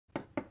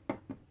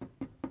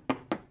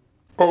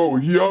Oh,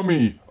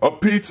 yummy! A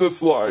pizza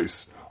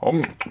slice!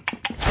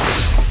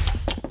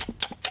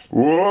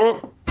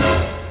 What?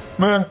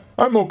 Meh,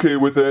 I'm okay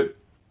with it.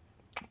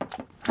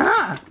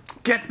 Ah,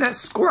 get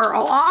this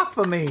squirrel off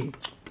of me!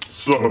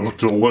 So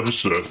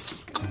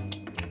delicious.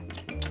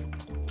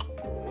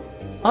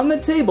 On the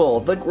table,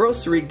 the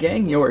Grossery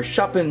Gang, your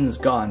shopping's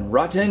gone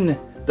rotten.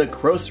 The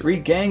Grossery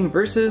Gang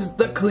versus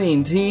the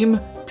Clean Team,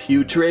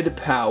 Putrid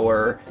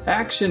Power,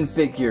 action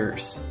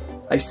figures.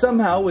 I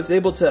somehow was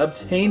able to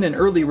obtain an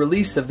early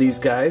release of these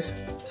guys.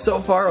 So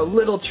far a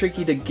little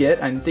tricky to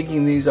get. I'm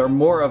thinking these are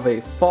more of a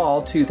fall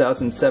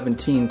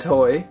 2017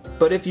 toy.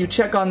 But if you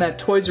check on that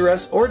Toys R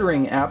Us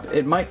ordering app,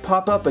 it might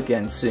pop up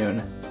again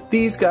soon.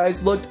 These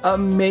guys looked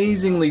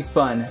amazingly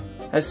fun,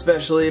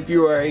 especially if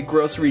you are a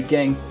Grossery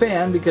Gang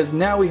fan, because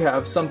now we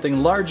have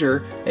something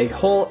larger, a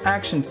whole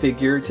action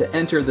figure to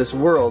enter this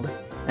world.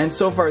 And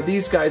so far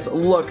these guys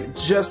look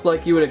just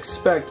like you would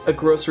expect a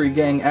Grossery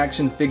Gang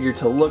action figure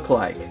to look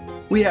like.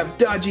 We have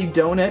Dodgey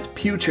Donut,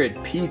 Putrid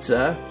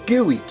Pizza,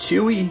 Gooey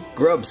Chewie,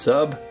 Grub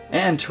Sub,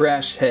 and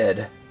Trash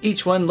Head.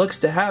 Each one looks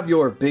to have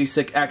your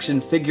basic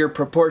action figure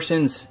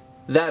proportions,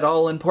 that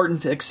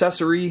all-important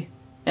accessory,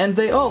 and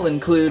they all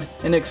include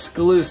an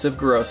exclusive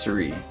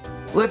grocery.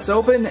 Let's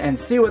open and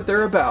see what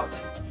they're about.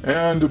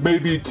 And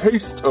maybe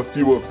taste a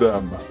few of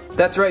them.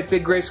 That's right,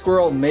 Big Gray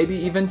Squirrel, maybe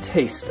even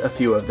taste a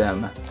few of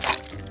them.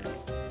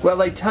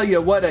 Well, I tell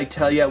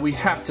ya, we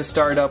have to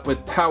start up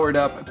with powered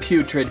up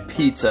Putrid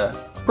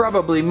Pizza.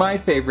 Probably my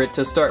favorite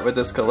to start with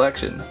this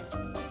collection.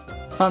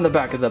 On the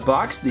back of the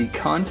box, the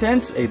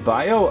contents, a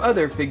bio,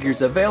 other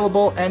figures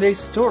available, and a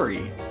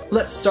story.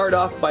 Let's start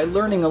off by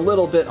learning a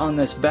little bit on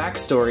this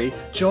backstory.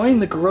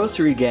 Join the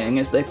Grossery Gang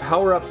as they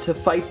power up to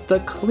fight the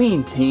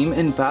Clean Team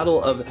in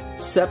battle of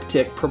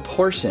septic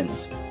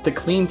proportions. The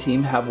Clean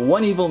Team have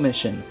one evil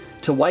mission: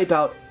 to wipe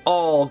out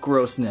all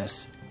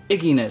grossness,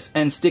 ickiness,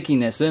 and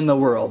stickiness in the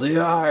world.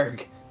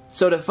 Yarg!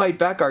 So to fight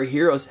back, our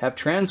heroes have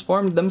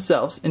transformed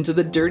themselves into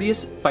the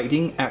dirtiest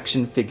fighting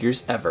action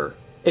figures ever.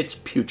 It's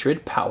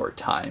Putrid Power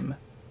time.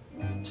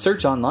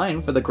 Search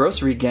online for the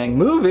Grossery Gang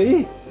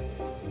movie.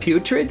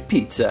 Putrid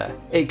Pizza,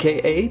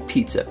 aka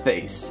Pizza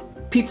Face.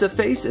 Pizza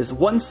Face is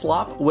one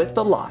slop with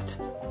the lot.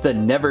 The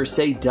never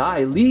say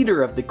die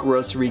leader of the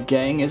Grossery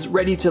Gang is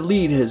ready to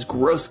lead his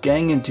gross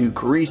gang into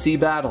greasy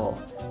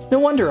battle. No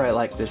wonder I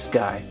like this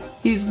guy.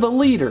 He's the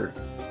leader.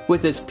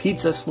 With his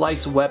pizza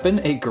slice weapon,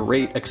 a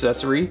great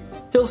accessory,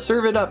 he'll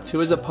serve it up to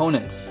his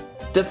opponents.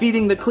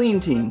 Defeating the Clean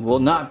Team will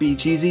not be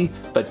cheesy,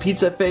 but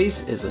Pizza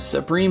Face is a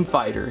supreme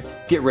fighter.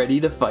 Get ready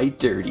to fight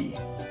dirty.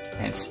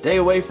 And stay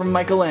away from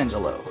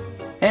Michelangelo.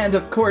 And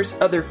of course,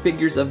 other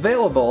figures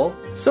available.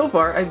 So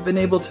far, I've been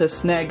able to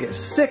snag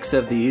 6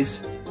 of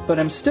these, but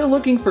I'm still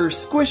looking for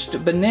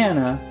Squished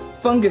Banana,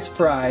 Fungus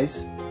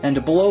Fries, and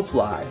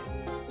Blowfly.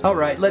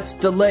 Alright, let's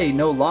delay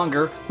no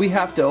longer. We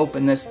have to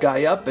open this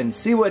guy up and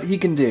see what he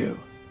can do.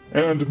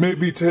 And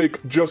maybe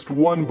take just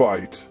one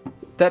bite.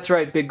 That's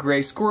right, Big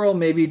Gray Squirrel,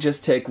 maybe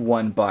just take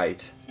one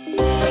bite.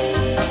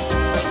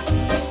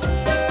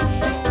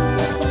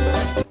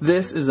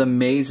 This is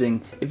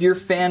amazing. If you're a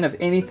fan of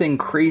anything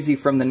crazy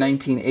from the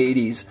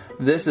 1980s,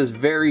 this is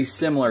very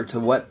similar to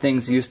what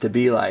things used to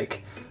be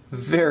like.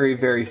 Very,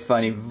 very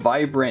funny,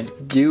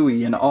 vibrant,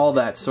 gooey, and all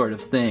that sort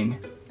of thing.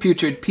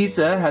 Putrid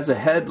Pizza has a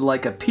head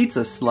like a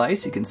pizza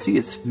slice. You can see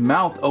his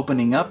mouth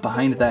opening up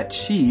behind that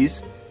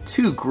cheese.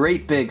 2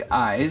 great big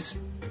eyes.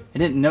 I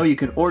didn't know you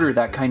could order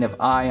that kind of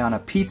eye on a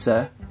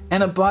pizza.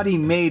 And a body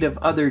made of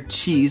other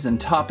cheese and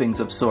toppings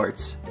of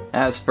sorts.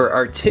 As for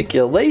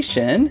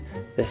articulation,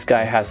 this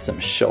guy has some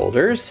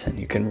shoulders, and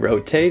you can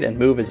rotate and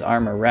move his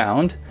arm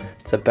around.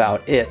 That's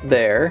about it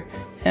there.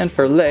 And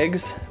for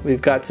legs, we've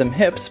got some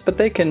hips, but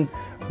they can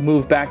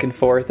move back and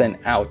forth and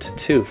out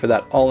too for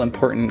that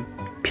all-important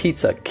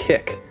pizza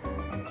kick.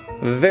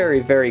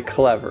 Very, very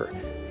clever.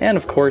 And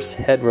of course,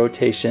 head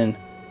rotation,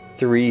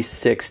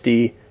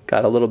 360.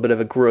 Got a little bit of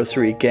a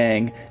Grossery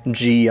Gang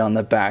G on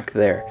the back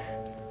there.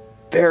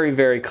 Very,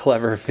 very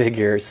clever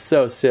figure.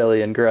 So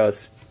silly and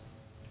gross.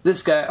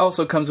 This guy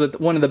also comes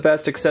with one of the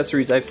best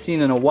accessories I've seen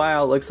in a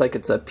while. It looks like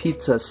it's a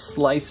pizza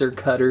slicer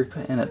cutter,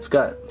 and it's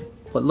got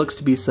what looks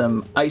to be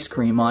some ice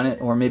cream on it,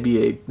 or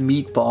maybe a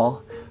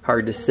meatball.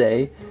 Hard to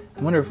say.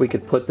 I wonder if we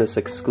could put this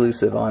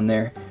exclusive on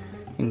there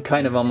and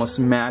kind of almost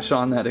mash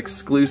on that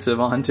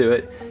exclusive onto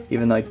it,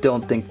 even though I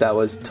don't think that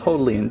was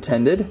totally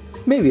intended.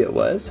 Maybe it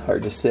was,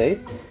 hard to say.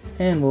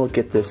 And we'll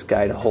get this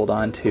guy to hold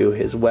on to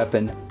his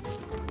weapon.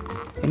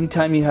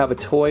 Anytime you have a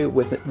toy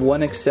with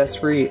one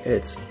accessory,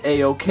 it's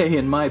a-okay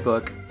in my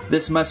book.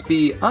 This must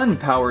be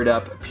unpowered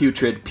up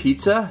Putrid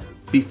Pizza,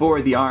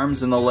 before the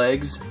arms and the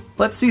legs.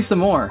 Let's see some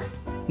more.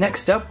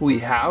 Next up we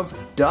have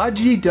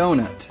Dodgey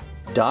Donut.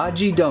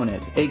 Dodgey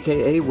Donut,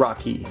 aka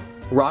Rocky.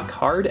 Rock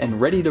hard and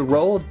ready to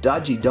roll,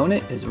 Dodgey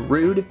Donut is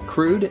rude,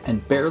 crude,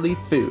 and barely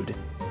food.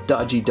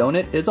 Dodgey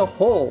Donut is a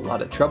whole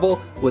lot of trouble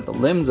with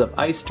limbs of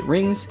iced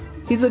rings.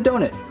 He's a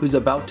donut who's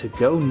about to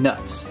go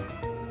nuts.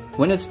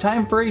 When it's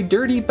time for a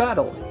dirty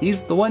battle,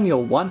 he's the one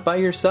you'll want by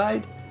your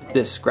side.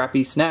 This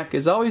scrappy snack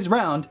is always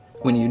round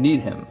when you need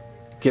him.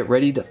 Get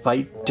ready to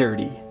fight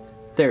dirty.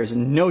 There's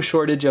no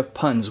shortage of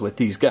puns with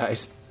these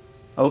guys.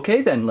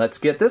 Okay then, let's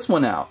get this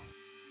one out.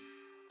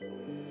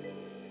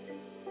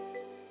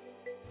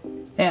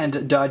 And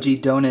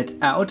Dodgey Donut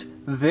out.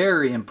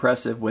 Very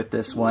impressive with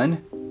this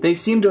one. They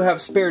seem to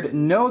have spared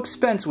no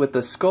expense with the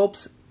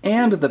sculpts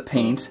and the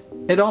paint.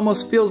 It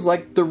almost feels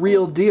like the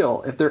real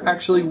deal if there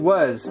actually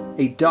was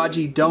a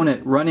Dodgey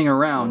Donut running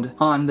around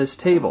on this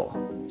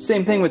table.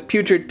 Same thing with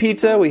Putrid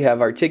Pizza. We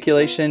have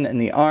articulation in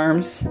the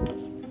arms.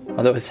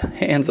 Although his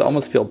hands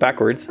almost feel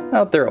backwards.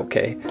 Oh, they're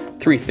okay.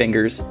 3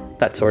 fingers,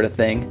 that sort of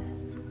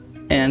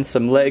thing. And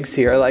some legs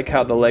here. I like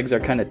how the legs are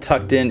kind of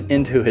tucked in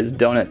into his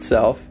donut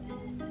self.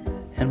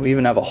 And we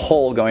even have a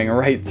hole going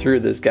right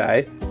through this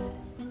guy.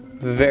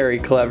 Very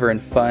clever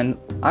and fun.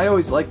 I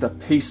always like the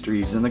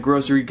pastries in the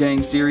Grossery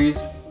Gang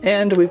series.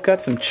 And we've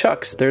got some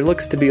chucks. There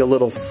looks to be a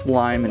little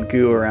slime and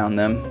goo around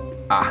them.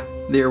 Ah,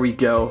 there we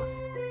go.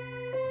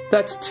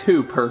 That's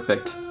too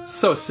perfect.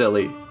 So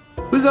silly.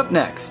 Who's up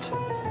next?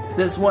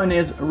 This one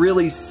is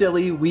really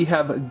silly. We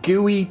have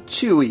Gooey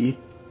Chewie.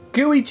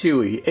 Gooey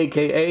Chewie,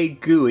 aka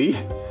Gooey.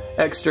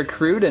 Extra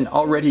crude and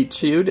already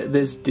chewed,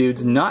 this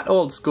dude's not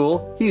old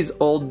school, he's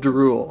old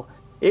drool.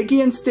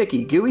 Icky and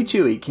sticky, Gooey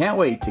Chewie can't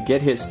wait to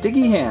get his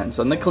sticky hands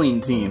on the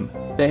clean team.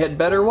 They had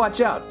better watch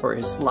out for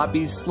his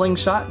sloppy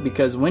slingshot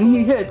because when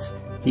he hits,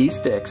 he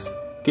sticks.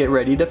 Get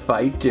ready to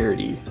fight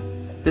dirty.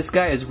 This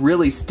guy is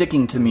really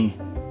sticking to me.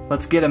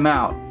 Let's get him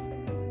out.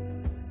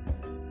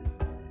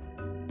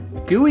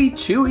 Gooey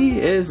Chewie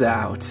is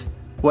out.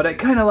 What I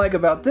kinda like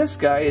about this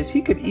guy is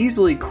he could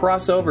easily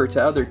cross over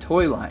to other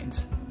toy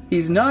lines.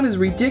 He's not as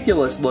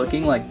ridiculous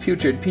looking like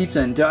Putrid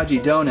Pizza and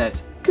Dodgey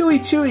Donut. Gooey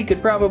Chewie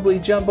could probably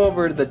jump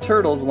over to the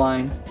Turtles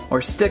line,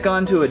 or stick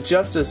onto a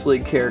Justice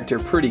League character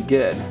pretty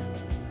good.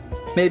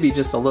 Maybe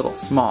just a little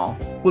small.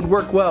 Would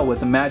work well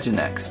with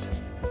Imaginext.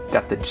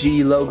 Got the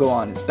G logo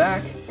on his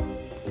back.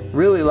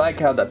 Really like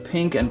how the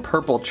pink and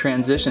purple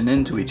transition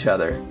into each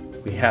other.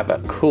 We have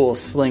a cool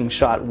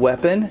slingshot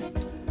weapon.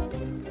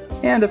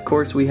 And of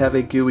course we have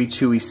a Gooey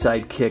Chewie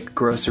sidekick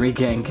Grossery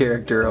Gang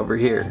character over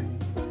here.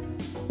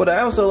 What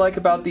I also like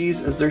about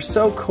these is they're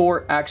so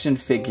core action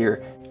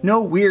figure.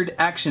 No weird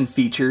action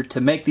feature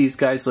to make these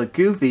guys look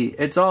goofy,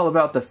 it's all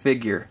about the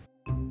figure.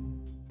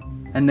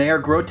 And they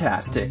are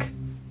grottastic.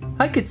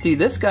 I could see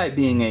this guy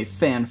being a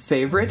fan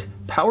favorite,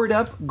 powered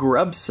up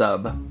Grub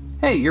Sub.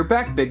 Hey, you're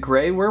back, Big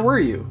Gray, where were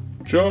you?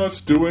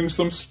 Just doing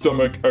some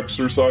stomach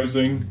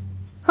exercising.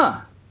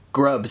 Huh,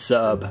 Grub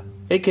Sub,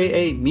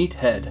 aka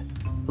Meathead.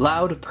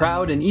 Loud,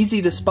 proud, and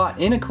easy to spot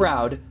in a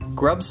crowd,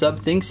 Grub Sub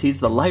thinks he's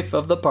the life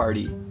of the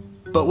party.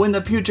 But when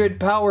the putrid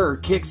power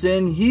kicks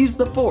in, he's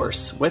the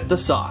force with the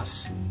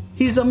sauce.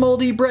 He's a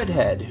moldy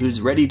breadhead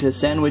who's ready to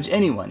sandwich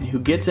anyone who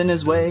gets in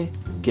his way.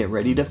 Get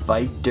ready to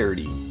fight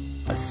dirty.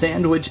 A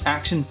sandwich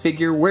action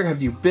figure, where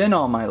have you been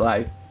all my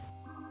life?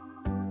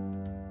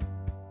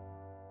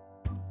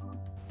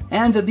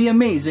 And the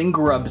amazing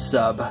Grub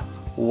Sub.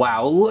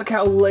 Wow, look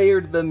how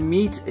layered the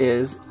meat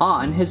is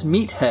on his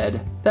meat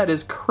head. That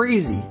is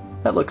crazy.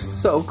 That looks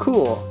so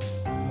cool.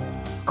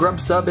 Grub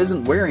Sub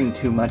isn't wearing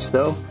too much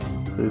though.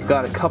 We've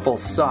got a couple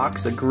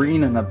socks, a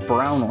green and a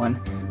brown one,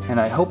 and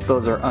I hope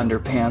those are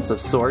underpants of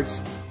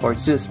sorts, or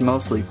it's just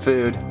mostly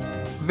food.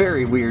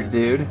 Very weird,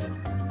 dude.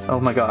 Oh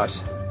my gosh,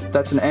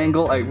 that's an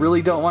angle I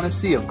really don't want to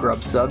see of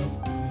Grub Sub.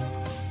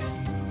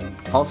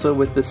 Also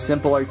with the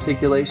simple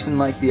articulation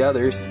like the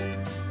others.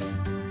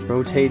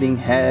 Rotating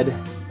head.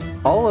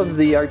 All of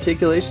the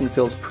articulation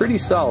feels pretty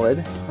solid.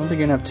 I don't think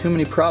you're gonna have too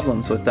many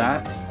problems with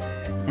that.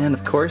 And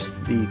of course,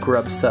 the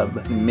Grub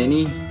Sub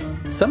Mini.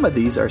 Some of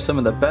these are some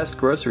of the best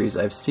groceries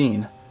I've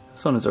seen.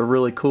 This one is a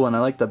really cool one. I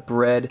like the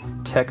bread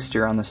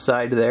texture on the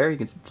side there. You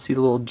can see the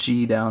little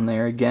G down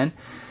there again.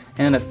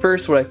 And at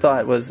first what I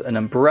thought was an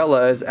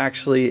umbrella is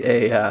actually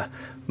a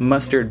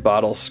mustard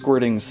bottle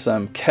squirting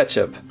some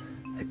ketchup,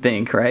 I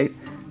think, right?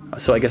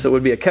 So I guess it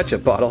would be a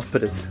ketchup bottle,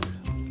 but it's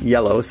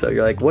yellow, so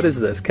you're like, what is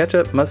this?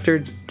 Ketchup?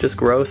 Mustard? Just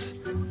gross.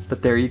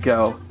 But there you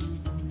go.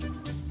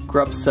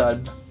 Grub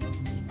Sub.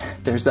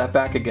 There's that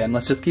back again.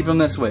 Let's just keep him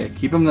this way.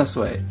 Keep him this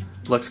way.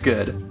 Looks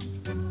good.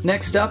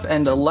 Next up,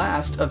 and the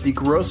last of the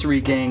Grossery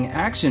Gang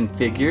action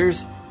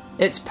figures,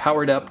 it's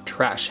powered up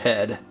Trash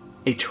Head.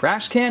 A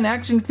trash can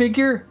action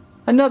figure?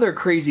 Another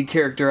crazy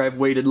character I've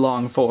waited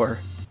long for.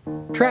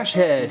 Trash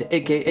Head,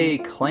 aka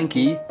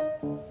Clanky.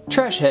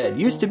 Trash Head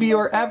used to be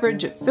your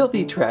average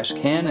filthy trash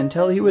can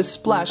until he was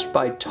splashed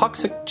by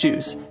toxic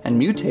juice and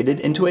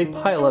mutated into a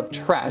pile of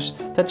trash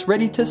that's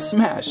ready to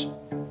smash.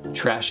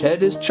 Trash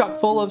Head is chock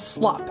full of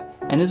slop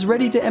and is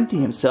ready to empty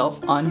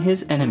himself on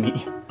his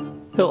enemy.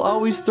 He'll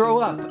always throw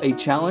up a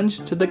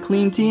challenge to the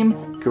clean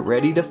team. Get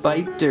ready to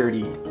fight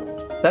dirty.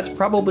 That's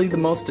probably the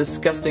most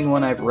disgusting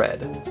one I've read.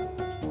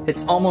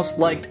 It's almost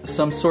like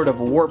some sort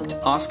of warped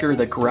Oscar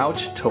the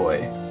Grouch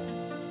toy.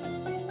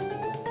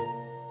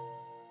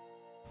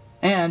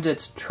 And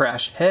it's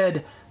Trash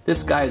Head.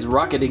 This guy is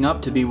rocketing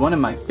up to be one of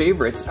my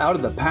favorites. Out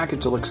of the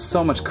package, it looks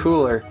so much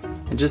cooler.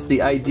 And just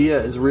the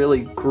idea is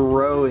really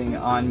growing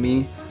on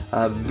me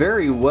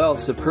Very well,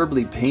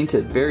 superbly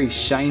painted, very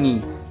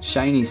shiny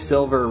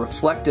silver,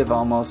 reflective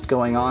almost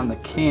going on the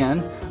can.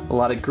 A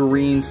lot of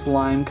green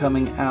slime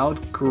coming out,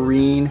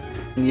 green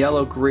and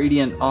yellow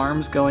gradient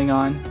arms going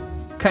on.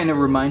 Kind of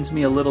reminds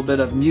me a little bit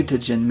of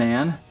Mutagen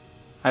Man.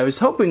 I was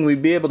hoping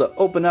we'd be able to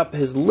open up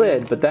his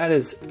lid, but that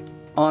is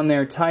on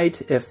there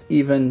tight, if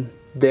even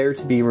there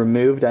to be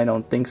removed. I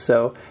don't think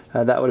so.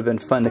 That would have been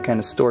fun to kind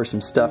of store some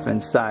stuff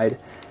inside,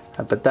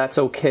 but that's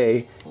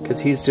okay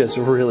because he's just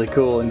really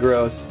cool and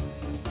gross.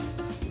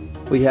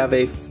 We have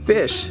a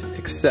fish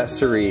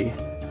accessory,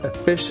 a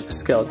fish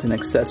skeleton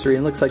accessory,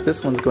 and it looks like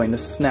this one's going to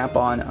snap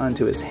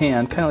onto his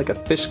hand, kind of like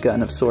a fish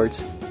gun of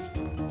sorts.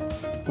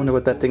 Wonder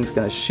what that thing's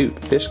going to shoot,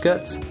 fish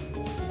guts?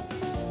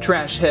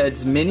 Trash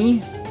Head's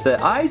mini. The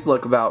eyes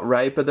look about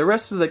right, but the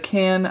rest of the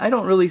can, I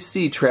don't really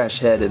see Trash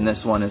Head in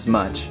this one as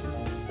much.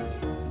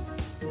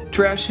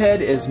 Trash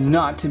Head is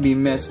not to be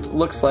missed,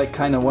 looks like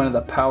kind of one of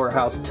the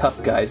powerhouse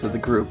tough guys of the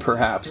group,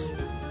 perhaps.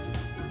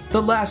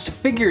 The last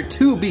figure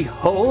to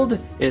behold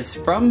is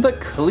from the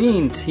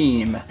Clean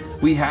Team.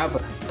 We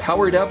have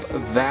Powered Up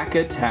Vac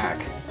Attack.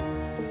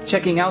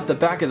 Checking out the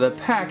back of the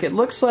pack, it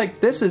looks like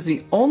this is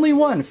the only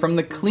one from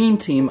the Clean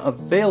Team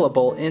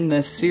available in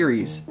this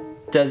series.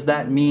 Does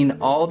that mean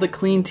all the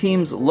Clean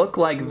Teams look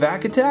like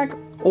Vac Attack,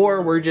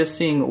 or we're just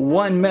seeing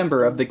one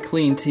member of the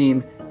Clean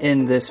Team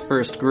in this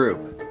first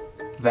group?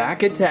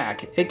 Vac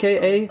Attack,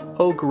 aka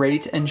Oh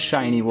Great and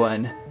Shiny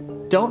One.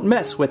 Don't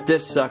mess with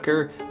this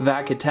sucker.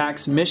 Vac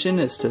Attack's mission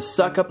is to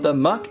suck up the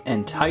muck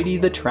and tidy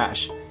the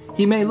trash.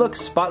 He may look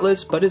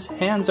spotless, but his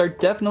hands are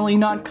definitely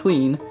not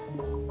clean.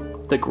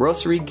 The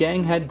Grossery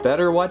Gang had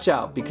better watch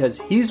out because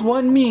he's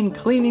one mean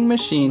cleaning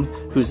machine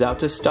who's out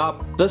to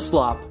stop the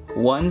slop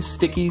one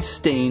sticky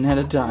stain at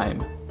a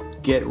time.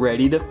 Get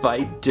ready to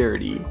fight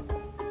dirty.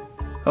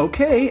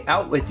 Okay,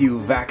 out with you,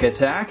 Vac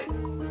Attack.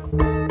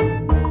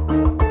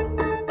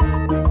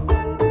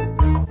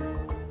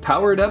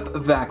 Powered Up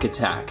Vac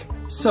Attack.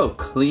 So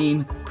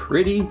clean,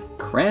 pretty,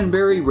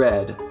 cranberry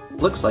red.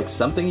 Looks like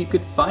something you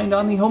could find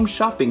on the Home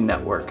Shopping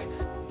Network.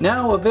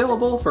 Now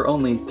available for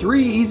only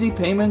 3 easy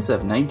payments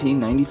of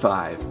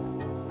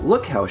 $19.95.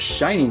 Look how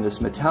shiny this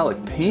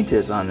metallic paint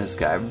is on this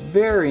guy.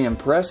 Very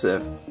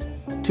impressive.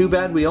 Too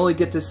bad we only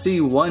get to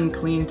see one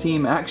Clean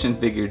Team action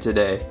figure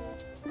today.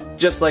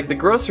 Just like the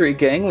Grossery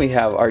Gang, we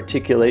have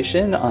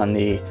articulation on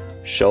the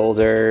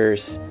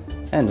shoulders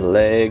and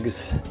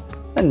legs.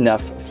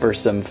 Enough for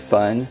some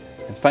fun.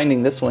 And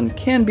finding this one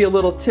can be a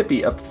little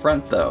tippy up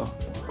front though.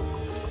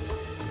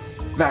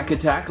 Vac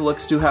Attack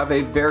looks to have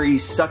a very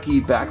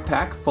sucky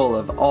backpack full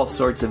of all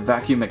sorts of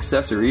vacuum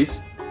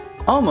accessories.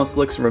 Almost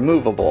looks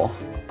removable.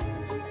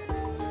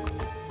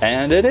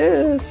 And it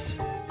is!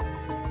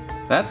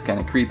 That's kind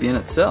of creepy in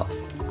itself.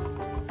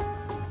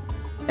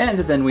 And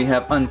then we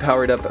have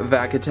Unpowered Up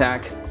Vac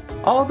Attack.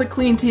 All the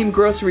Clean Team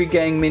Grossery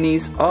Gang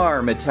minis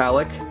are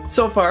metallic.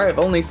 So far I've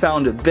only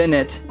found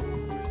Bennett,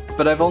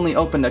 but I've only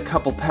opened a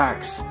couple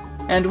packs.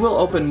 And we'll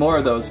open more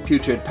of those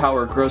Putrid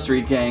Power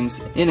Grossery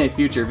Gangs in a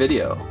future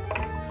video.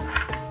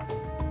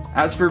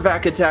 As for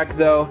Vac Attack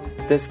though,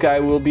 this guy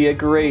will be a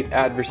great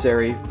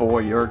adversary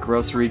for your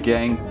Grossery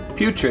Gang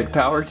Putrid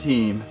Power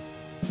team.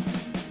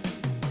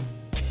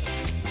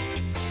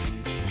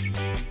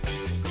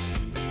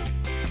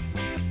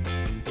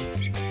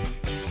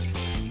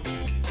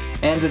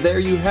 And there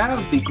you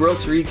have the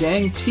Grossery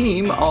Gang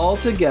team all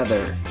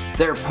together.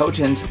 Their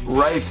potent,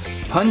 ripe,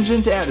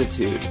 pungent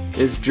attitude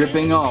is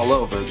dripping all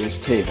over this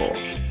table.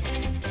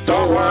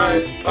 Don't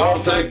worry, I'll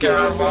take care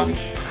of them.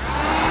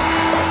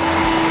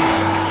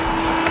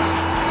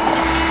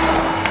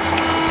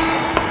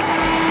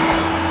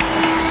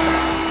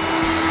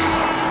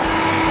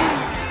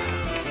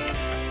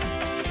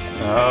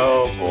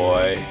 Oh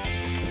boy.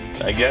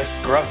 I guess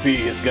Scruffy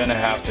is gonna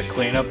have to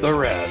clean up the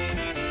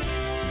rest.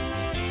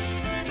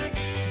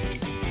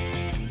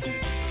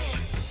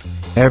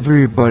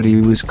 Everybody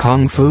was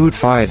kung fu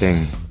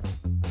fighting.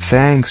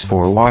 Thanks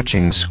for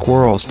watching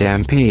Squirrel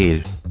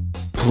Stampede.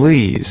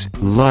 Please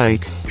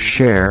like,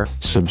 share,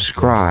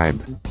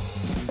 subscribe.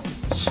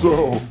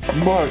 So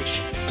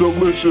much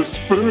delicious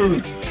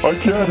food. I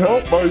can't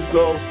help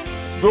myself.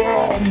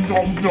 Nom,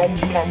 nom, nom,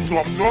 nom,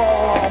 nom,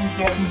 nom,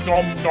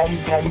 nom,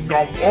 nom, nom,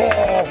 nom.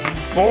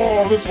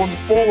 Oh, this one's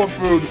full of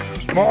food.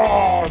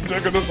 I'm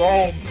taking this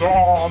home.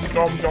 Nom,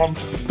 nom, nom.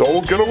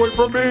 Don't get away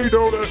from me,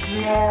 donut.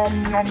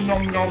 Nom, nom,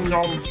 nom, nom,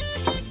 nom.